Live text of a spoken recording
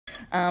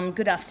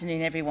Good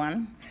afternoon,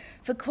 everyone.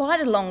 For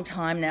quite a long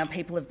time now,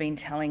 people have been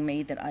telling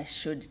me that I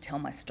should tell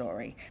my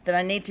story, that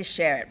I need to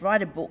share it,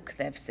 write a book,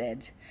 they've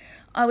said.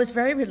 I was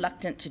very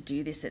reluctant to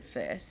do this at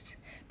first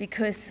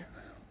because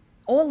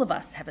all of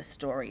us have a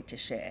story to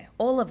share.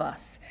 All of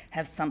us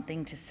have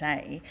something to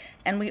say,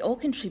 and we all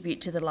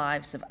contribute to the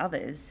lives of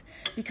others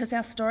because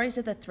our stories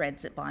are the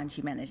threads that bind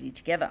humanity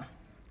together.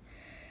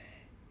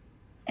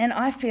 And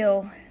I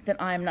feel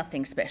that I am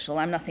nothing special,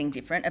 I'm nothing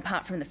different,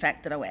 apart from the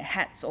fact that I wear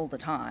hats all the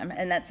time,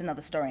 and that's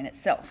another story in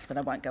itself that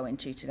I won't go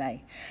into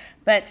today.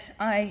 But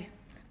I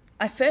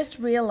first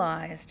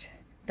realised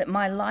that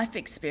my life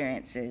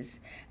experiences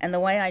and the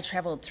way I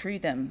travelled through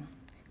them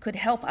could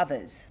help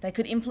others. They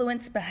could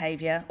influence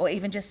behaviour or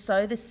even just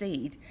sow the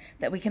seed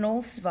that we can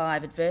all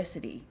survive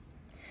adversity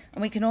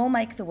and we can all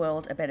make the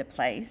world a better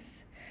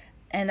place,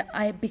 and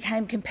I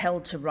became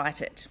compelled to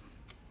write it.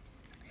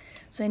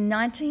 So in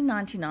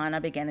 1999, I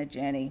began a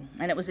journey,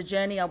 and it was a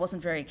journey I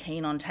wasn't very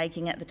keen on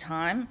taking at the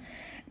time,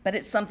 but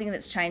it's something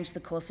that's changed the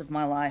course of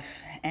my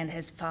life and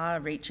has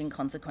far-reaching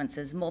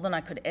consequences, more than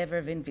I could ever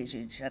have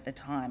envisaged at the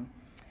time.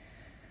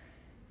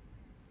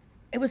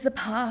 It was the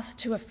path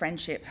to a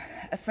friendship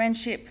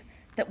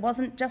that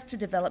wasn't just to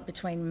develop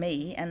between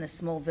me and the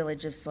small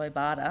village of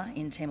Soibara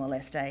in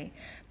Timor-Leste,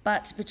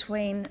 but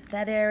between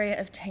that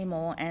area of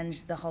Timor and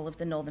the whole of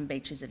the northern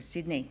beaches of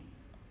Sydney.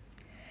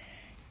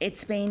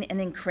 It's been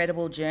an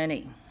incredible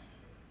journey.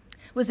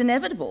 It was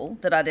inevitable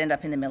that I'd end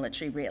up in the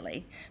military,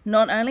 really.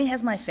 Not only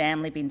has my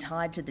family been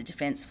tied to the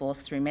Defence Force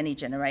through many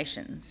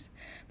generations,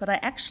 but I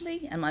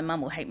actually, and my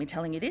mum will hate me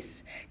telling you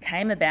this,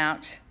 came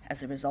about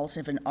as a result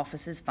of an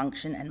officer's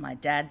function and my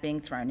dad being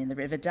thrown in the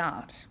River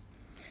Dart.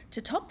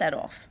 To top that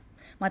off,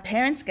 my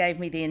parents gave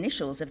me the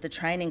initials of the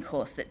training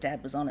course that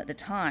Dad was on at the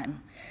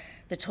time,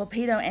 the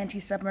Torpedo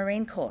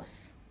Anti-Submarine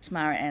course,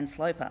 Tamara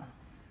Sloper.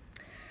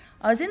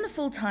 I was in the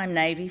full-time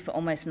Navy for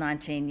almost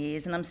 19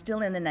 years and I'm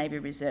still in the Navy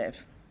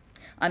Reserve.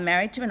 I'm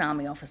married to an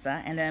Army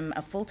officer and am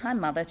a full-time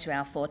mother to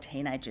our 4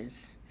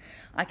 teenagers.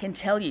 I can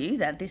tell you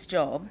that this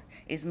job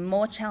is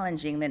more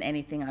challenging than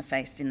anything I've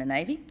faced in the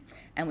Navy,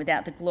 and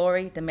without the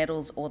glory, the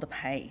medals or the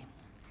pay.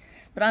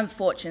 But I'm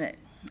fortunate.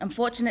 I'm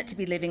fortunate to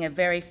be living a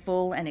very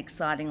full and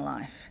exciting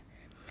life.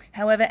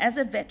 However, as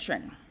a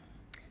veteran,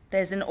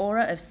 there's an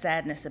aura of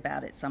sadness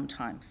about it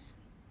sometimes.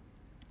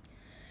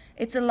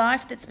 It's a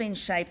life that's been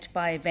shaped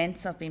by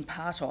events I've been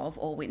part of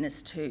or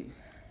witness to.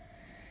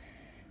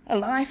 A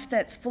life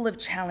that's full of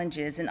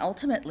challenges and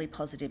ultimately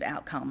positive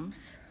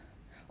outcomes,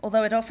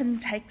 although it often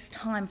takes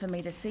time for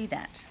me to see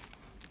that.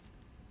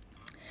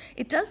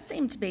 It does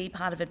seem to be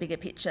part of a bigger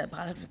picture,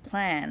 part of a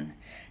plan,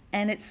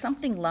 and it's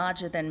something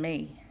larger than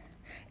me.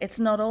 It's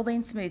not all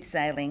been smooth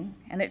sailing,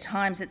 and at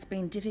times it's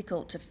been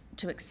difficult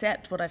to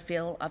accept what I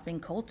feel I've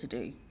been called to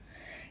do.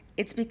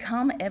 It's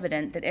become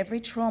evident that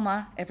every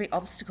trauma, every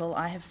obstacle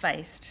I have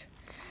faced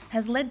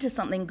has led to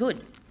something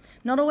good,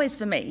 not always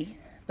for me,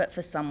 but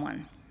for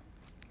someone.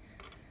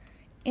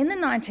 In the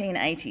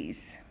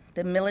 1980s,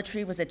 the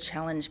military was a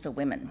challenge for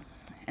women,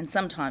 and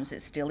sometimes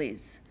it still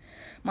is.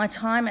 My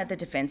time at the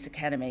Defence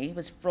Academy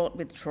was fraught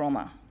with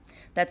trauma.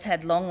 That's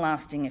had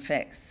long-lasting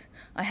effects.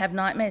 I have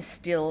nightmares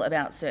still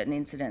about certain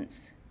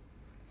incidents.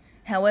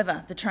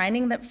 However, the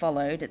training that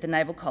followed at the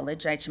Naval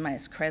College,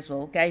 HMAS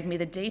Creswell, gave me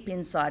the deep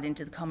insight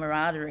into the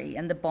camaraderie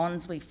and the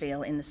bonds we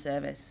feel in the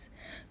service.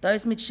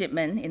 Those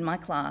midshipmen in my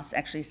class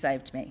actually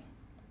saved me.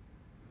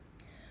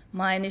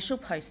 My initial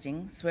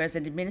postings were as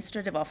an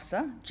administrative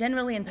officer,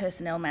 generally in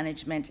personnel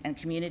management and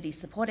community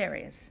support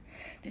areas.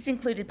 This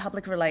included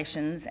public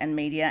relations and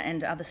media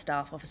and other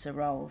staff officer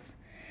roles.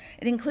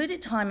 It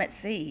included time at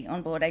sea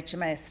on board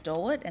HMAS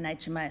Stalwart and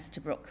HMAS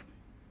Tobruk.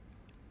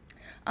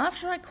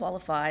 After I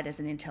qualified as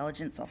an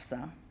intelligence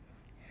officer,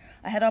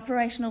 I had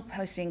operational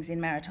postings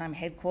in Maritime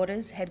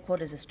Headquarters,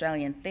 Headquarters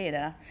Australian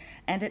Theatre,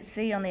 and at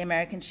sea on the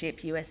American ship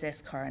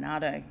USS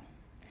Coronado.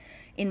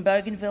 In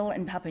Bougainville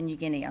and Papua New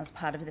Guinea, I was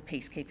part of the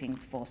peacekeeping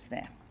force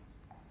there.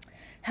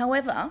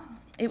 However,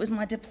 it was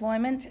my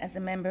deployment as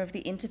a member of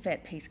the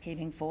Interfet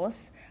peacekeeping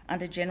force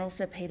under General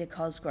Sir Peter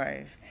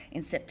Cosgrove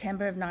in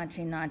September of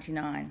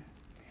 1999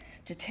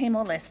 to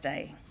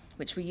Timor-Leste,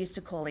 which we used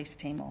to call East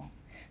Timor.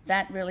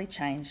 That really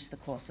changed the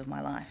course of my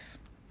life.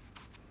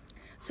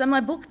 So my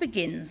book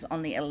begins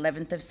on the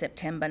 11th of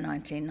September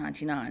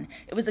 1999.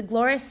 It was a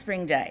glorious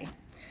spring day.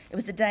 It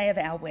was the day of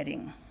our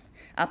wedding.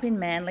 Up in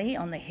Manly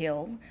on the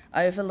hill,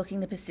 overlooking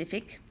the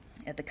Pacific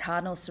at the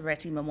Cardinal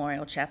Soretti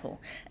Memorial Chapel.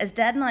 As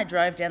Dad and I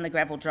drove down the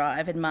gravel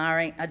drive,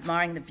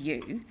 admiring the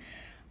view,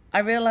 I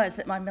realised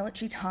that my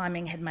military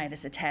timing had made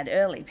us a tad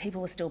early.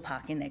 People were still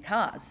parking their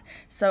cars,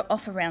 so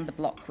off around the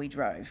block we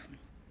drove.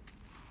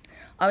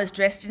 I was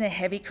dressed in a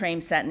heavy cream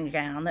satin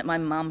gown that my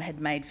mum had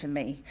made for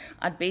me.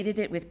 I'd beaded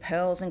it with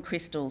pearls and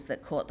crystals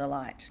that caught the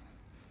light.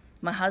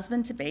 My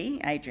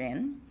husband-to-be,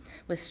 Adrian,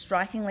 was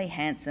strikingly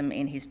handsome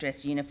in his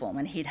dress uniform,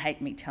 and he'd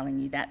hate me telling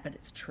you that, but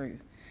it's true.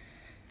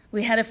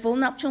 We had a full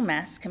nuptial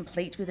mass,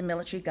 complete with a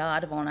military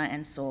guard of honour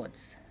and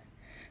swords.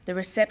 The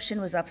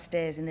reception was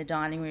upstairs in the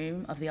dining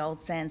room of the old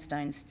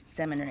sandstone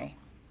seminary.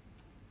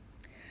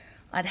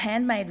 I'd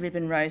handmade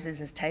ribbon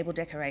roses as table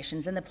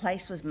decorations, and the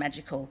place was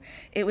magical.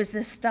 It was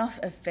the stuff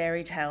of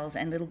fairy tales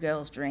and little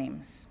girls'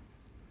 dreams.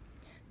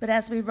 But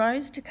as we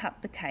rose to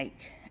cut the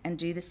cake and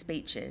do the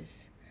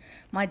speeches,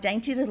 my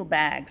dainty little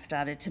bag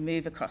started to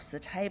move across the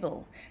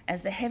table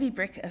as the heavy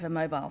brick of a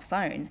mobile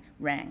phone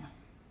rang.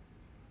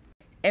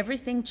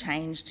 Everything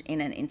changed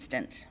in an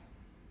instant.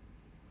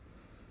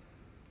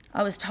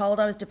 I was told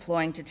I was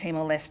deploying to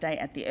Timor-Leste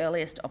at the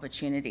earliest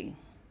opportunity.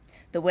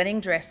 The wedding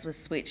dress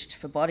was switched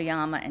for body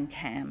armour and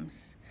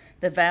cams,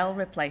 the veil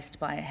replaced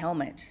by a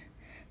helmet.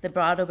 The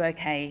bridal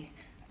bouquet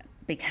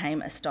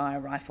became a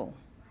Steyr rifle.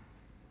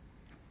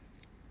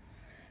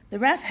 The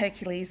RAF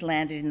Hercules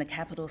landed in the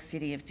capital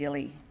city of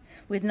Dili.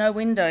 With no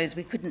windows,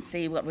 we couldn't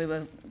see what we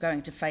were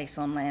going to face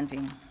on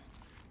landing.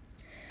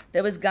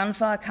 There was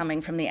gunfire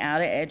coming from the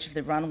outer edge of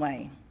the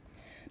runway,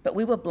 but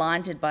we were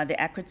blinded by the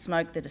acrid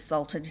smoke that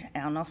assaulted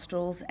our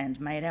nostrils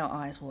and made our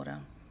eyes water.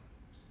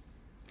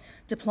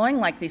 Deploying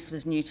like this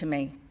was new to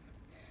me.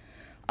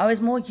 I was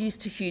more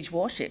used to huge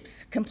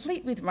warships,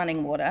 complete with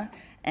running water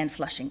and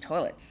flushing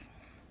toilets.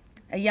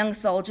 A young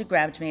soldier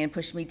grabbed me and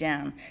pushed me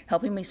down,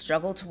 helping me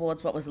struggle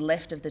towards what was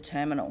left of the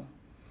terminal.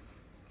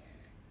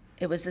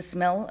 It was the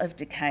smell of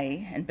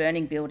decay and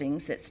burning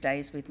buildings that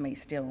stays with me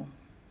still.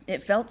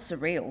 It felt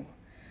surreal,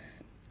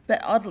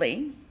 but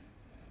oddly,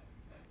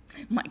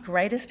 my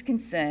greatest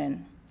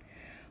concern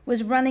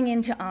was running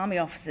into army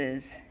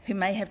officers who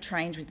may have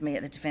trained with me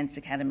at the Defence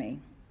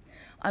Academy.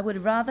 I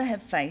would rather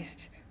have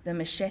faced the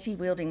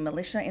machete-wielding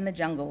militia in the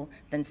jungle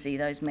than see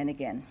those men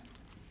again.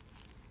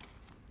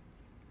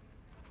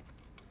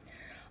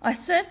 I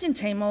served in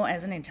Timor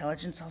as an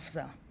intelligence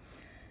officer,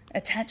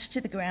 attached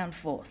to the ground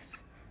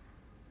force.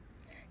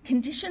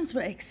 Conditions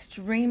were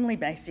extremely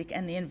basic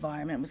and the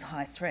environment was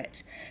high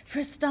threat. For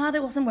a start,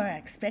 it wasn't where I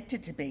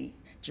expected to be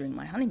during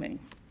my honeymoon.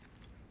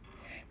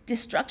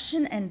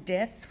 Destruction and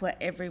death were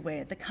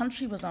everywhere. The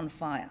country was on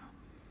fire.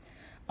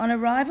 On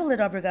arrival at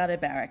Obrigado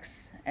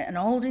Barracks, an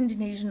old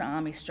Indonesian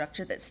army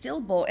structure that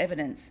still bore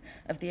evidence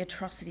of the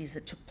atrocities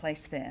that took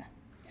place there,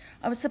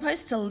 I was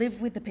supposed to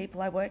live with the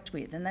people I worked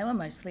with, and they were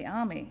mostly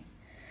army.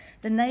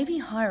 The Navy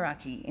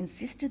hierarchy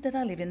insisted that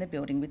I live in the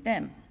building with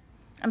them.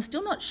 I'm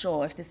still not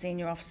sure if the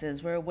senior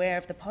officers were aware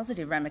of the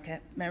positive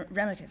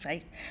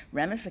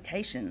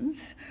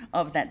ramifications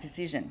of that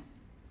decision.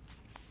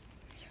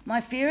 My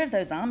fear of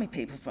those army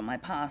people from my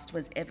past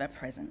was ever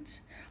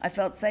present. I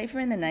felt safer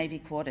in the Navy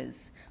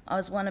quarters. I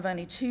was one of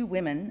only 2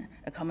 women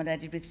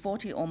accommodated with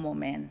 40 or more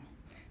men,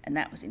 and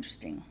that was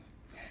interesting.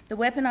 The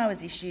weapon I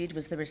was issued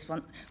was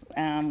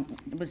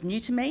new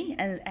to me,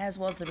 and as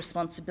was the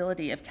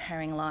responsibility of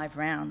carrying live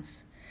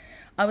rounds.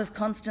 I was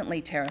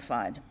constantly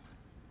terrified.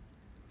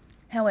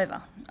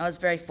 However, I was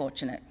very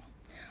fortunate.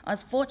 I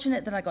was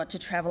fortunate that I got to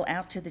travel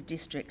out to the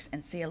districts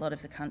and see a lot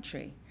of the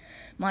country.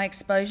 My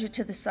exposure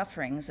to the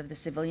sufferings of the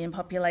civilian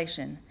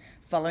population,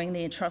 following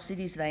the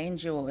atrocities they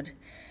endured,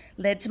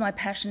 led to my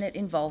passionate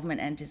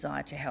involvement and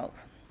desire to help.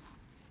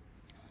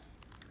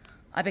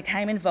 I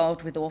became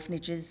involved with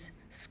orphanages,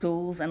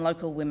 schools, and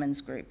local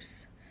women's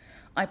groups.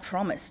 I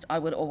promised I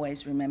would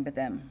always remember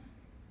them.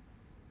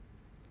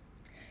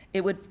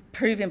 It would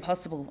prove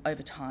impossible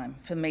over time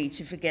for me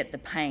to forget the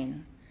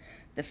pain,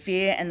 the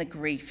fear and the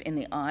grief in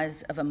the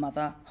eyes of a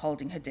mother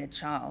holding her dead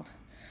child,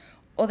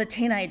 or the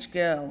teenage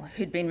girl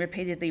who'd been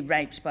repeatedly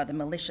raped by the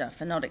militia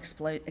for not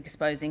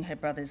exposing her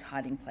brother's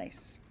hiding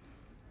place.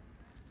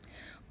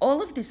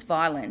 All of this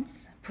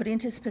violence put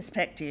into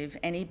perspective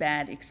any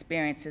bad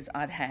experiences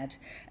I'd had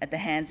at the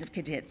hands of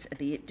cadets at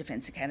the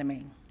Defence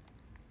Academy.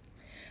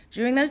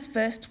 During those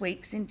first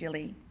weeks in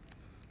Dili,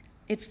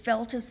 it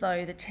felt as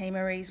though the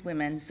Timorese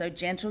women, so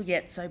gentle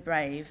yet so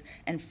brave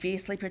and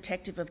fiercely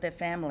protective of their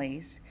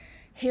families,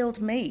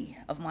 healed me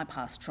of my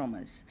past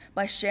traumas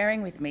by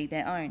sharing with me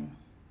their own.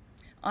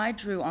 I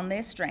drew on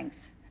their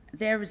strength,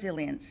 their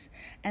resilience,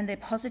 and their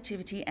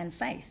positivity and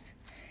faith.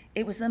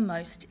 It was the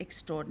most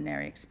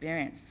extraordinary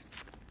experience.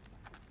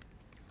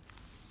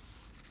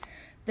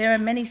 There are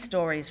many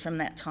stories from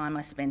that time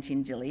I spent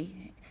in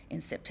Dili in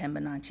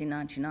September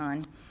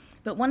 1999,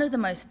 but one of the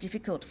most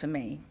difficult for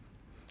me,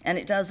 and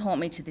it does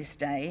haunt me to this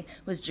day,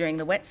 was during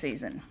the wet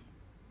season.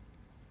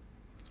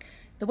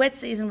 The wet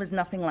season was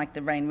nothing like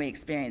the rain we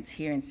experience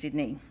here in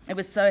Sydney. It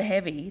was so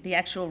heavy, the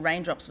actual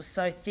raindrops were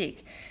so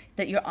thick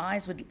that your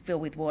eyes would fill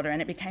with water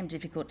and it became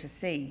difficult to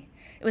see.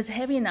 It was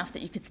heavy enough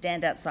that you could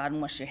stand outside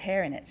and wash your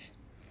hair in it.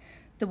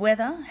 The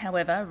weather,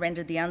 however,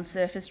 rendered the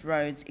unsurfaced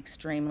roads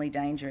extremely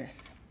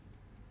dangerous.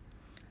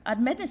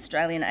 I'd met an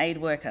Australian aid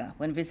worker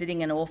when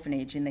visiting an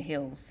orphanage in the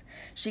hills.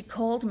 She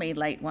called me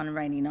late one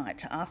rainy night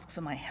to ask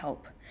for my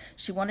help.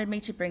 She wanted me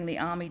to bring the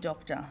army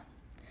doctor.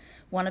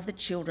 One of the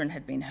children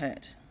had been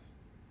hurt.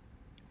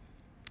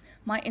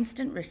 My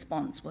instant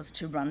response was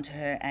to run to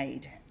her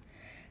aid.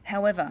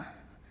 However,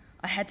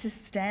 I had to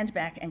stand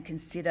back and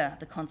consider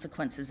the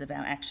consequences of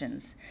our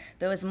actions.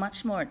 There was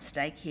much more at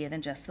stake here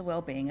than just the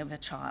well-being of a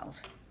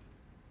child.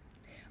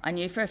 I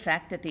knew for a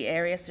fact that the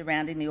area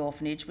surrounding the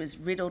orphanage was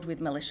riddled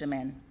with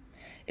militiamen.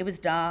 It was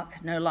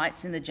dark, no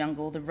lights in the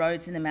jungle, the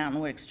roads in the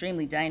mountain were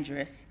extremely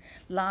dangerous.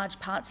 Large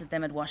parts of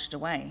them had washed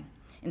away.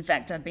 In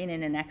fact, I'd been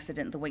in an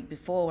accident the week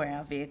before where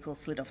our vehicle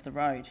slid off the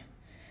road.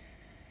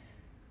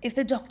 If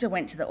the doctor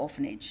went to the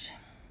orphanage,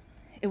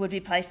 it would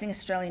be placing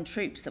Australian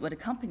troops that would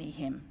accompany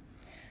him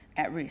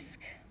at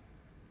risk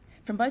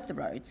from both the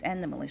roads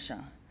and the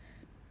militia.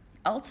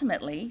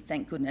 Ultimately,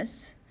 thank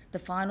goodness, the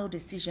final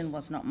decision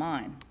was not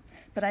mine,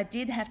 but I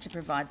did have to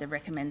provide the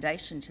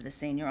recommendation to the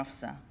senior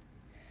officer.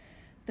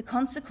 The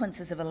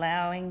consequences of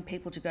allowing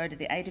people to go to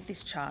the aid of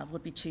this child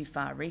would be too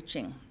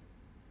far-reaching.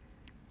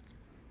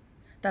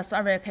 Thus,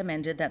 I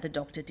recommended that the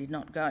doctor did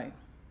not go,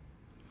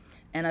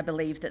 and I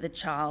believe that the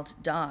child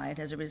died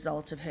as a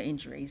result of her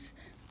injuries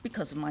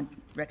because of my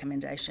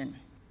recommendation.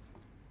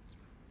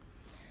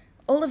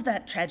 All of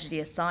that tragedy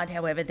aside,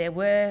 however, there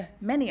were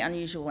many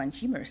unusual and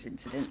humorous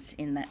incidents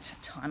in that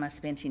time I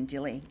spent in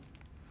Dili.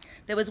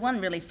 There was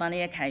one really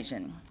funny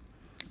occasion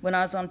when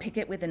I was on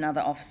picket with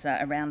another officer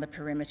around the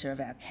perimeter of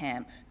our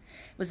camp.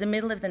 It was the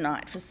middle of the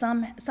night.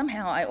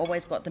 Somehow I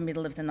always got the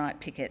middle of the night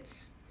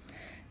pickets,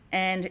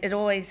 and it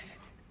always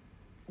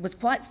was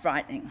quite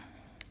frightening.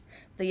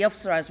 The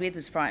officer I was with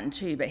was frightened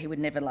too, but he would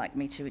never like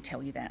me to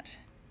tell you that.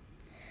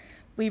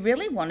 We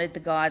really wanted the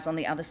guys on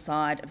the other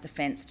side of the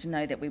fence to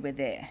know that we were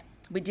there.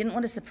 We didn't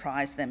want to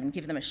surprise them and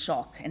give them a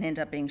shock and end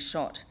up being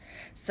shot.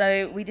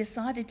 So we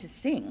decided to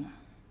sing,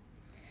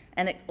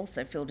 and it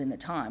also filled in the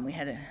time. We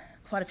had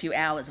quite a few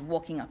hours of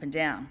walking up and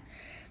down.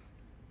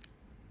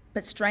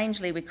 But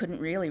strangely, we couldn't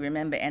really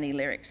remember any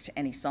lyrics to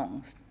any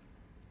songs.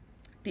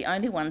 The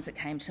only ones that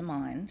came to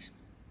mind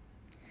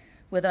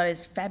were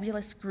those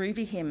fabulous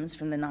groovy hymns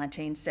from the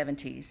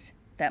 1970s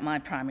that my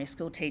primary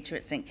school teacher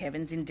at St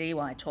Kevin's in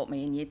DY taught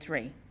me in Year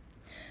 3.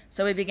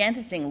 So we began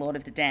to sing Lord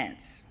of the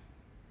Dance.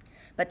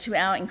 But to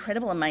our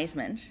incredible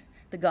amazement,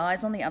 the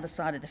guys on the other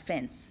side of the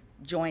fence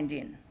joined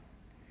in.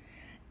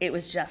 It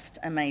was just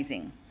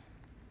amazing.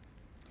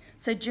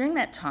 So during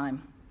that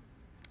time,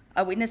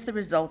 I witnessed the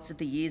results of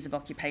the years of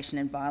occupation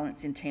and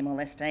violence in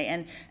Timor-Leste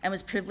and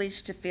was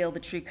privileged to feel the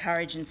true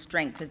courage and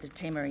strength of the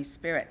Timorese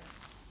spirit.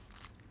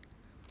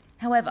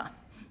 However,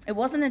 it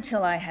wasn't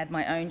until I had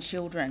my own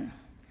children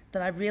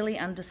that I really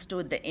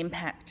understood the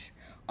impact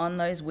on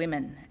those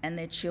women and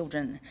their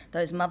children,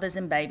 those mothers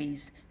and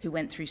babies who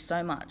went through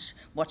so much,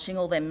 watching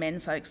all their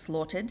menfolk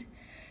slaughtered,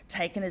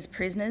 taken as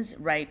prisoners,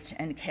 raped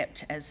and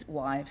kept as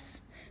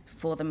wives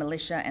for the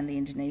militia and the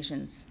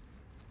Indonesians.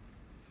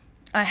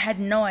 I had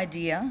no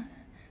idea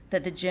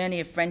that the journey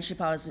of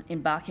friendship I was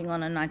embarking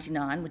on in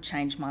 '99 would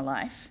change my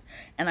life,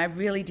 and I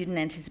really didn't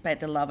anticipate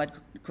the love I'd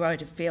grow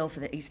to feel for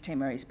the East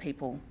Timorese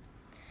people.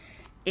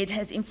 It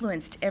has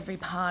influenced every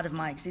part of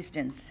my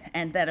existence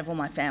and that of all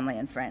my family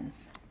and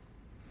friends.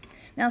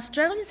 Now,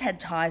 Australia's had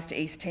ties to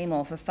East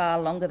Timor for far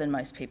longer than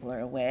most people are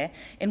aware.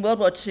 In World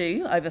War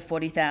II, over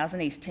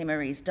 40,000 East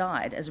Timorese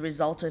died as a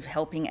result of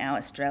helping our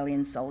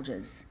Australian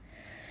soldiers.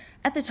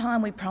 At the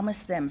time, we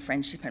promised them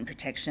friendship and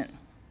protection,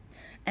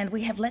 and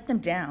we have let them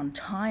down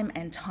time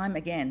and time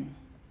again.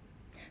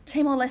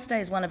 Timor-Leste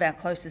is one of our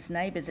closest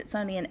neighbours. It's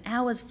only an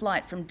hour's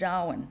flight from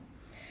Darwin,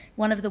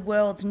 one of the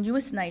world's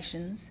newest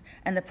nations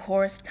and the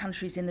poorest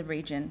countries in the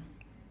region.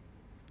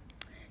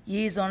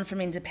 Years on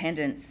from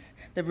independence,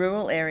 the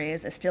rural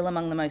areas are still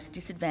among the most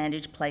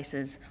disadvantaged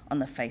places on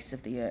the face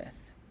of the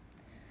earth.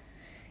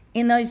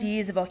 In those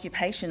years of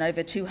occupation,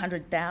 over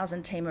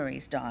 200,000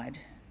 Timorese died,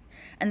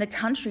 and the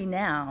country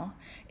now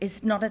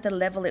is not at the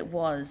level it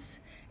was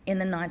in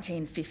the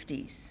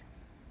 1950s.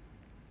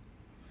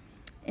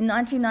 In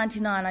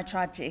 1999, I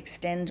tried to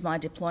extend my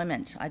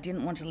deployment. I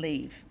didn't want to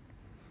leave.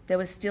 There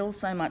was still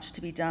so much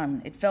to be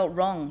done. It felt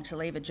wrong to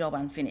leave a job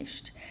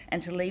unfinished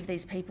and to leave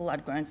these people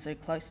I'd grown so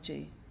close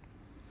to.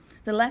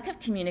 The lack of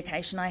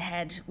communication I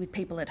had with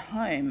people at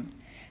home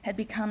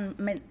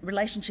meant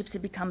relationships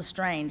had become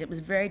strained. It was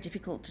very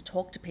difficult to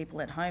talk to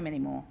people at home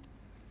anymore.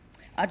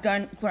 I'd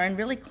grown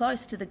really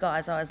close to the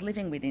guys I was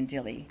living with in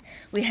Dili.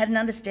 We had an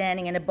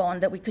understanding and a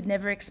bond that we could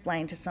never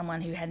explain to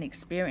someone who hadn't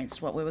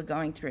experienced what we were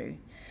going through.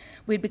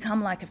 We'd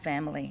become like a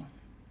family.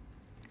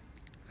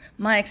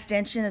 My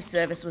extension of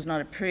service was not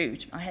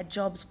approved. I had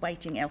jobs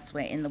waiting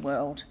elsewhere in the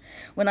world.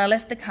 When I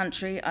left the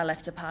country, I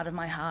left a part of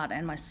my heart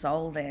and my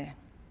soul there.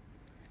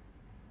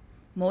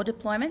 More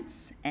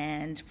deployments,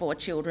 and 4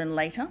 children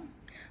later,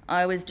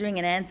 I was doing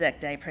an Anzac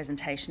Day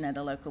presentation at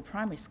a local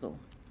primary school.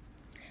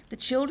 The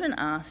children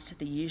asked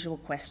the usual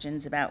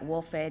questions about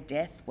warfare,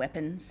 death,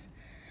 weapons,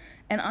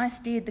 and I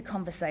steered the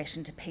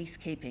conversation to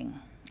peacekeeping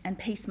and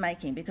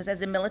peacemaking because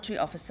as a military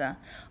officer,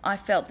 I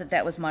felt that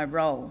that was my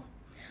role.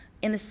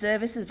 In the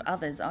service of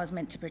others, I was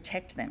meant to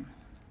protect them,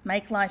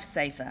 make life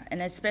safer,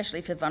 and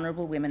especially for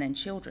vulnerable women and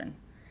children.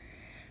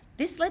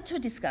 This led to a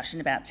discussion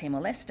about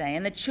Timor-Leste,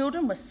 and the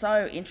children were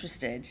so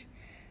interested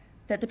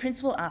that the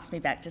principal asked me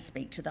back to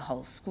speak to the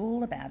whole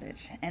school about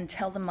it and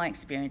tell them my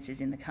experiences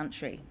in the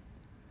country.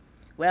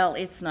 Well,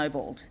 it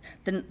snowballed.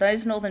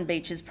 Those Northern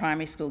Beaches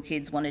primary school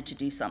kids wanted to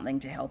do something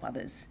to help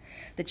others.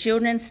 The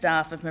children and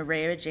staff of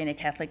Maria Regina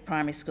Catholic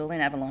Primary School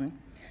in Avalon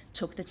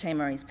took the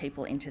Timorese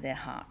people into their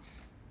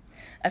hearts.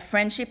 A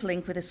friendship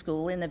link with a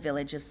school in the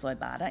village of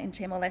Soibara in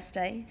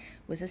Timor-Leste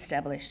was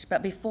established,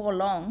 but before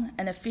long,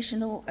 an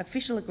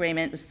official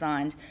agreement was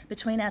signed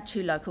between our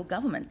two local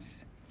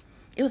governments.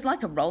 It was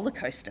like a roller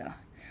coaster.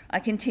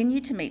 I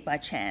continued to meet by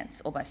chance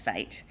or by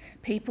fate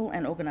people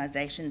and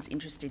organisations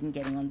interested in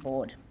getting on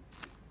board.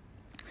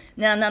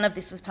 Now, none of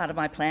this was part of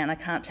my plan. I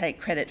can't take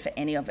credit for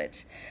any of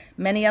it.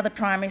 Many other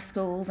primary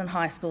schools and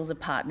high schools are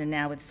partnered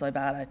now with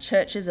Soibara,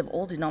 churches of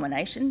all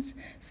denominations,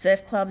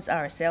 surf clubs,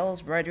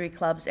 RSLs, Rotary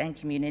clubs and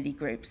community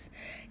groups.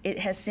 It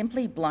has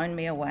simply blown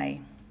me away.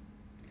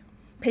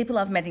 People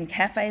I've met in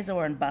cafes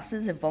or on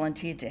buses have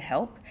volunteered to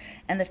help,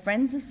 and the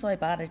Friends of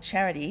Soibara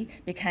charity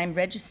became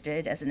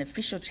registered as an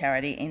official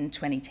charity in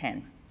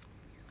 2010.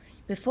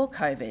 Before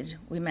COVID,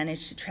 we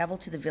managed to travel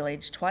to the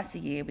village twice a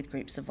year with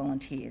groups of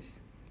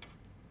volunteers.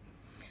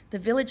 The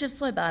village of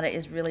Soibara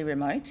is really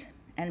remote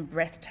and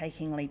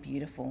breathtakingly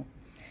beautiful.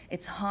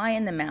 It's high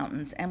in the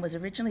mountains and was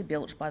originally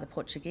built by the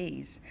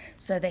Portuguese,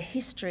 so the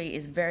history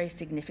is very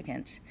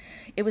significant.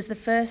 It was the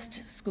first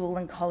school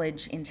and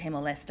college in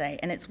Timor-Leste,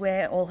 and it's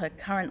where all her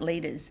current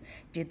leaders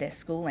did their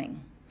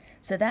schooling.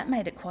 So that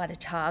made it quite a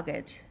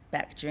target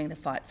back during the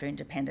fight for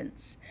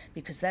independence,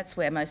 because that's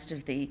where most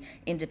of the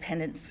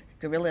independence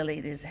guerrilla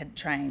leaders had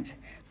trained,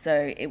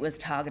 so it was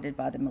targeted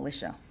by the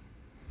militia.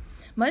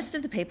 Most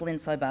of the people in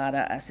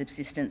Soibara are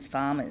subsistence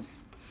farmers,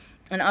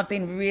 and I've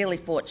been really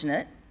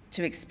fortunate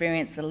to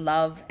experience the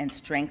love and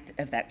strength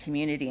of that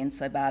community in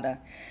Soibara.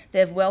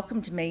 They've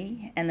welcomed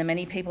me and the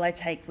many people I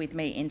take with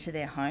me into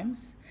their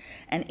homes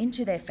and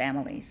into their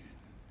families.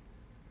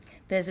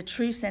 There's a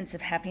true sense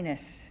of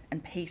happiness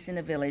and peace in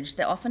the village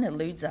that often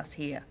eludes us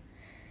here,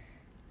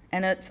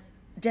 and it's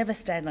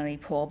devastatingly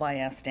poor by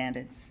our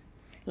standards,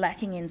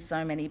 lacking in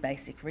so many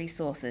basic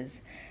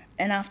resources.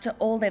 And after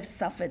all they've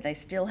suffered, they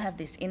still have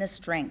this inner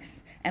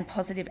strength and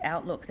positive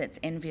outlook that's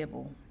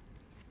enviable.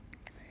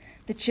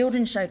 The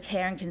children show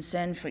care and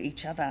concern for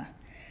each other,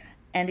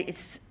 and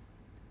it's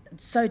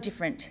so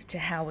different to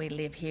how we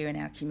live here in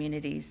our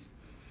communities.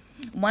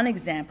 One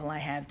example I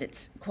have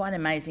that's quite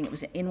amazing, it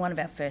was in one of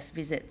our first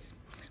visits.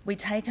 We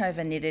take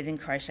over knitted and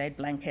crocheted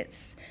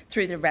blankets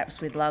through the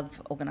Wraps with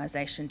Love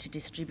organisation to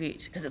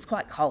distribute, because it's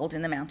quite cold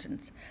in the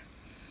mountains.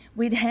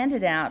 We'd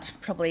handed out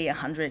probably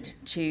 100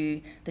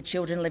 to the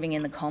children living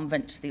in the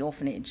convent, the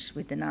orphanage,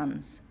 with the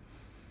nuns.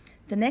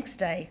 The next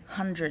day,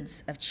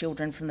 hundreds of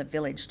children from the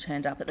village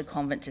turned up at the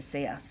convent to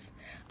see us,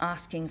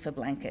 asking for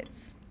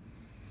blankets.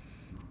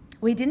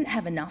 We didn't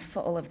have enough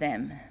for all of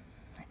them,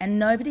 and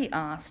nobody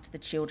asked the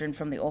children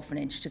from the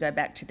orphanage to go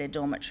back to their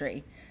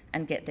dormitory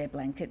and get their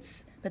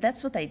blankets, but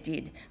that's what they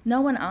did.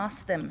 No one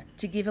asked them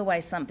to give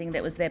away something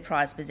that was their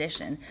prized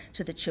possession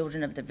to the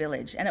children of the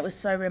village, and it was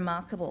so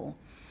remarkable.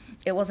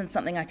 It wasn't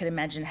something I could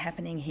imagine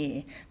happening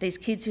here. These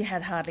kids who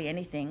had hardly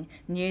anything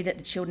knew that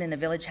the children in the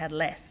village had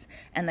less,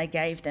 and they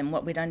gave them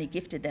what we'd only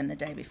gifted them the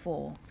day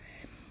before.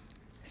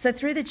 So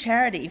through the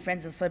charity,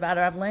 Friends of Soibara,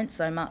 I've learnt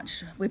so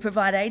much. We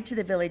provide aid to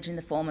the village in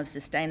the form of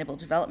sustainable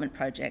development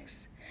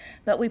projects,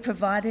 but we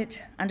provide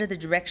it under the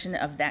direction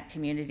of that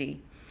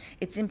community.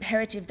 It's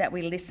imperative that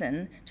we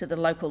listen to the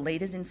local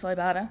leaders in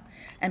Soibara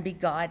and be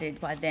guided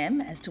by them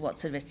as to what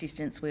sort of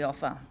assistance we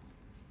offer.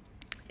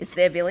 It's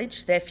their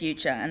village, their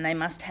future, and they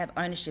must have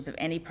ownership of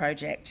any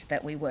project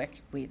that we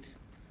work with.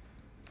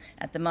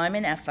 At the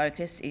moment, our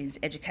focus is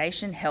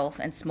education, health,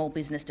 and small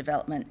business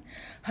development.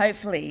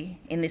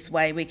 Hopefully, in this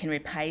way, we can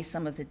repay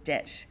some of the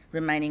debt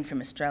remaining from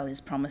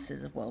Australia's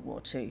promises of World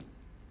War II.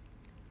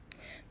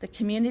 The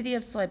community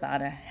of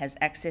Soibara has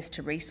access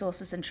to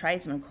resources and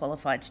tradesmen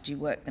qualified to do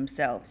work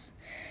themselves.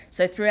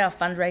 So through our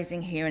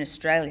fundraising here in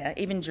Australia,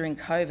 even during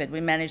COVID, we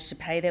managed to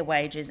pay their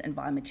wages and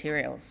buy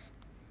materials.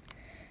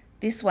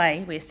 This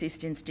way, we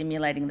assist in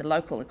stimulating the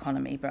local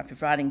economy by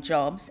providing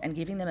jobs and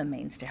giving them a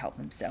means to help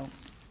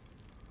themselves.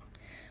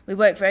 We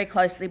work very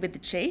closely with the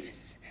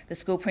chiefs, the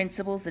school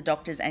principals, the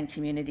doctors and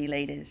community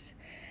leaders,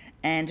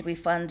 and we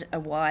fund a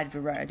wide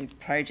variety of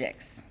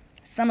projects.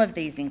 Some of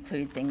these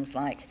include things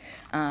like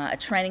a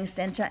training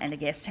centre and a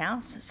guest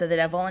house, so that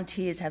our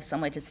volunteers have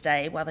somewhere to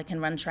stay while they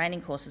can run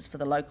training courses for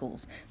the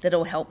locals that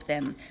will help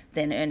them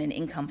then earn an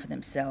income for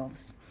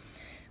themselves.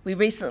 We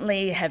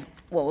recently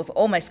we've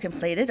almost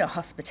completed a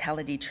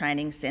hospitality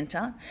training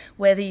centre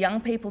where the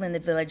young people in the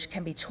village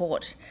can be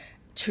taught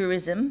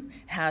tourism,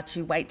 how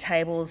to wait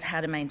tables, how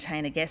to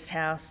maintain a guest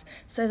house,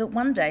 so that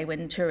one day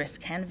when tourists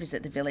can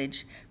visit the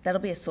village, that'll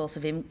be a source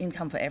of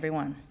income for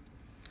everyone.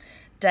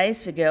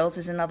 Days for Girls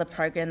is another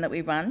program that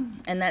we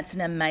run, and that's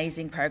an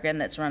amazing program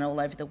that's run all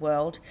over the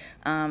world.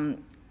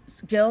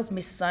 Girls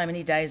miss so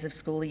many days of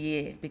school a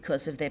year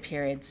because of their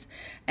periods,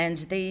 and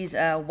these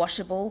are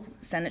washable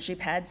sanitary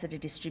pads that are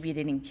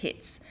distributed in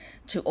kits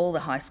to all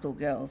the high school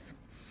girls.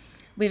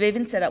 We've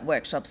even set up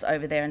workshops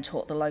over there and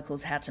taught the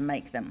locals how to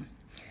make them.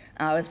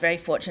 I was very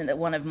fortunate that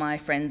one of my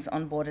friends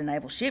on board a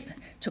naval ship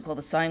took all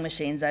the sewing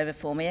machines over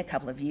for me a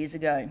couple of years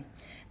ago.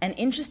 And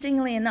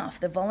interestingly enough,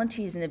 the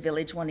volunteers in the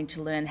village wanting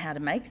to learn how to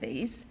make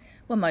these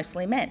were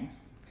mostly men.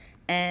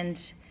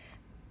 And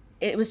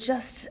it was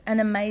just an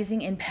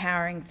amazing,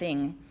 empowering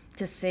thing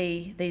to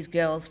see these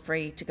girls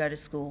free to go to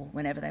school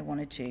whenever they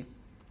wanted to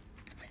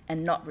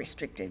and not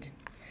restricted.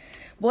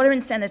 Water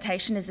and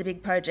sanitation is a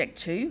big project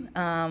too.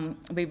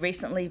 We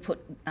recently put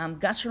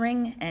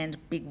guttering and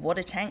big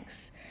water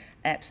tanks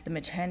at the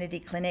maternity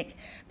clinic,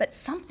 but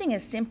something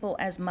as simple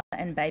as mother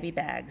and baby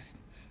bags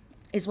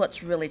is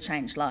what's really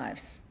changed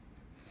lives.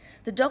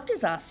 The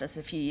doctors asked us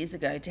a few years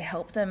ago to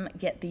help them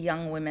get the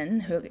young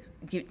women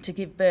to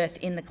give birth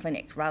in the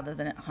clinic rather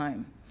than at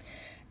home.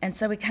 And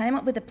so we came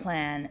up with a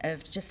plan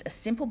of just a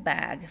simple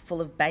bag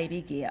full of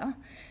baby gear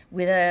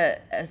with a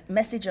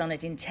message on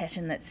it in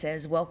Teton that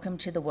says, "Welcome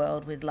to the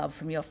world with love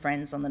from your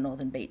friends on the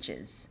northern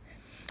beaches."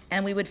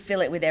 And we would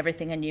fill it with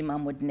everything a new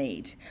mum would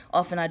need.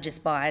 Often I'd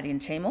just buy it in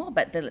Timor,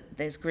 but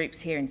there's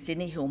groups here in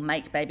Sydney who'll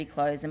make baby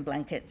clothes and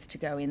blankets to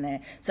go in there.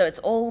 So it's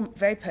all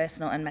very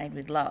personal and made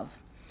with love.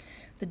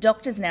 The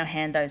doctors now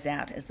hand those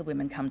out as the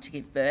women come to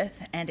give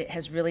birth, and it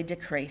has really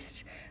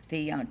decreased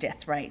the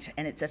death rate,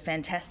 and it's a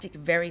fantastic,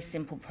 very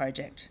simple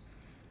project.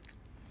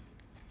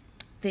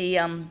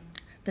 The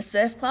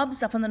surf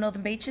clubs up on the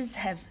northern beaches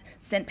have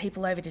sent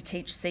people over to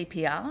teach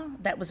CPR.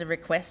 That was a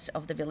request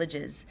of the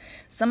villagers.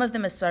 Some of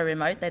them are so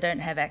remote they don't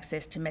have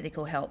access to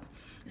medical help.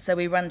 So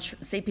we run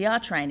CPR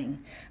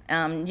training.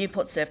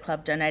 Newport Surf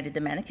Club donated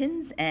the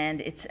mannequins,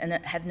 and it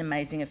had an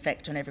amazing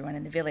effect on everyone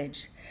in the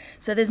village.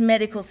 So there's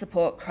medical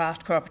support,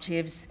 craft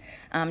cooperatives,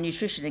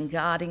 nutrition and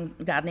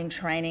gardening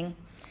training.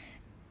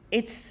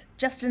 It's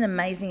just an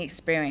amazing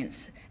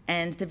experience,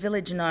 and the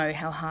village know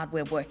how hard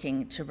we're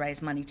working to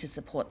raise money to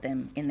support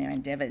them in their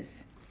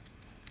endeavours.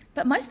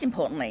 But most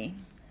importantly,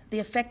 the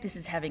effect this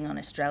is having on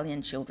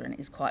Australian children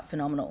is quite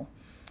phenomenal.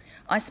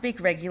 I speak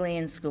regularly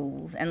in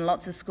schools, and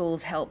lots of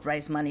schools help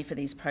raise money for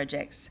these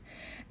projects.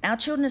 Our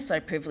children are so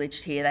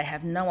privileged here, they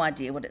have no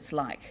idea what it's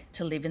like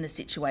to live in the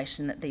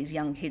situation that these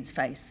young kids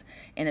face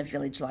in a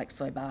village like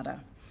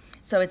Soibara.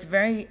 So it's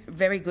very,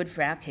 very good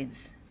for our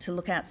kids to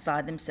look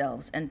outside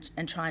themselves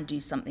and try and do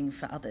something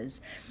for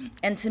others.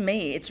 And to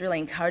me, it's really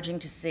encouraging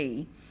to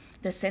see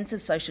the sense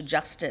of social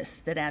justice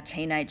that our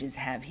teenagers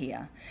have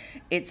here.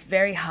 It's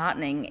very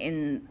heartening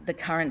in the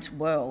current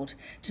world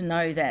to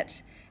know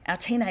that our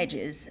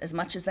teenagers, as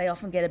much as they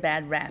often get a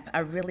bad rap,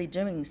 are really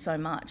doing so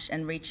much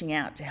and reaching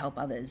out to help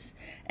others.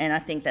 And I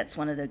think that's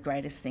one of the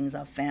greatest things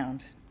I've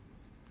found.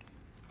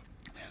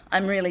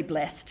 I'm really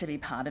blessed to be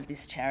part of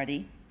this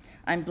charity.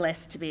 I'm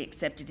blessed to be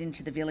accepted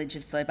into the village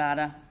of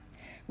Soibara.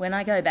 When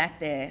I go back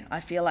there, I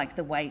feel like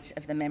the weight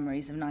of the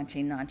memories of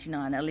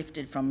 1999 are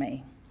lifted from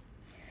me.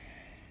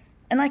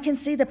 And I can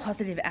see the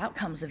positive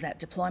outcomes of that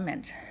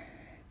deployment.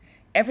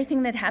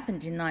 Everything that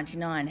happened in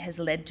 '99 has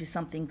led to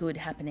something good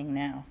happening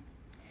now.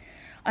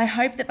 I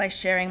hope that by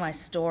sharing my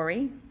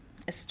story,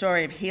 a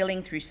story of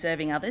healing through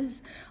serving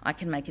others, I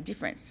can make a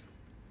difference.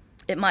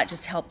 It might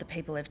just help the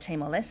people of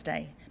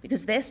Timor-Leste,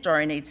 because their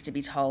story needs to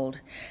be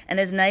told, and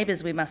as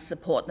neighbours we must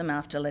support them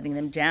after letting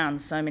them down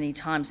so many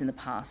times in the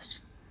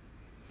past.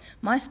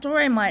 My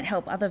story might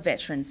help other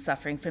veterans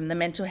suffering from the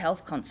mental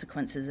health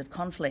consequences of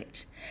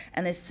conflict,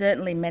 and there's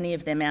certainly many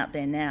of them out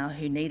there now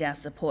who need our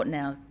support and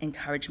our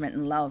encouragement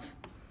and love.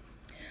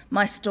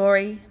 My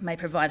story may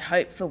provide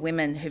hope for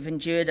women who've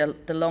endured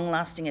the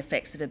long-lasting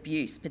effects of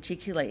abuse,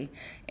 particularly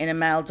in a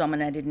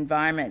male-dominated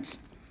environment.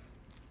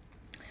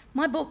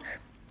 My book,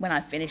 when I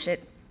finish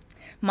it,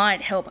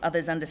 might help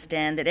others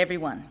understand that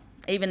everyone,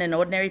 even an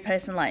ordinary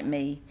person like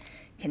me,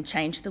 can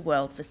change the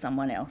world for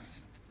someone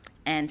else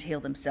and heal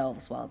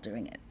themselves while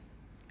doing it.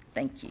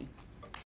 Thank you.